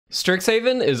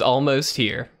Strixhaven is almost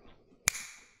here.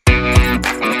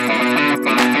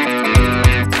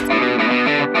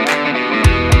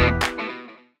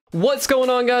 What's going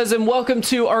on, guys, and welcome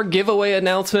to our giveaway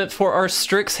announcement for our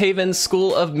Strixhaven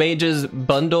School of Mages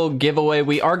bundle giveaway.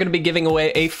 We are going to be giving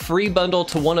away a free bundle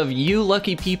to one of you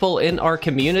lucky people in our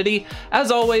community.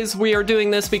 As always, we are doing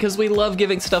this because we love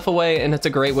giving stuff away and it's a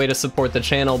great way to support the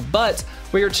channel, but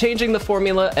we are changing the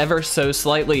formula ever so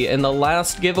slightly. In the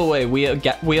last giveaway, we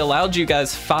allowed you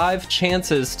guys 5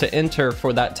 chances to enter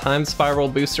for that time spiral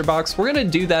booster box. We're going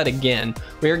to do that again.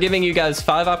 We are giving you guys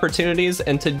 5 opportunities,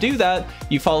 and to do that,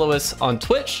 you follow us on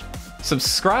Twitch,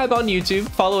 subscribe on YouTube,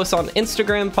 follow us on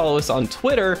Instagram, follow us on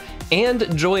Twitter,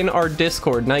 and join our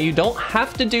Discord. Now, you don't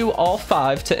have to do all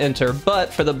 5 to enter,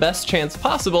 but for the best chance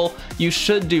possible, you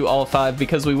should do all 5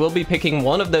 because we will be picking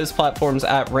one of those platforms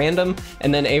at random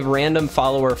and then a random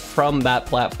follower from that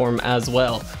platform as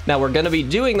well. Now, we're going to be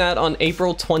doing that on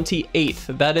April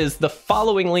 28th. That is the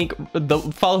following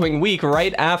week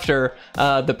right after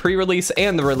the pre-release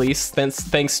and the release,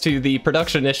 thanks to the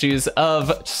production issues of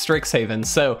Strixhaven.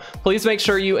 So please make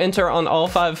sure you enter on all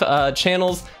 5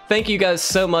 channels. Thank you guys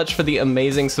so much for the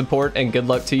amazing support, and good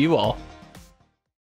luck to you all.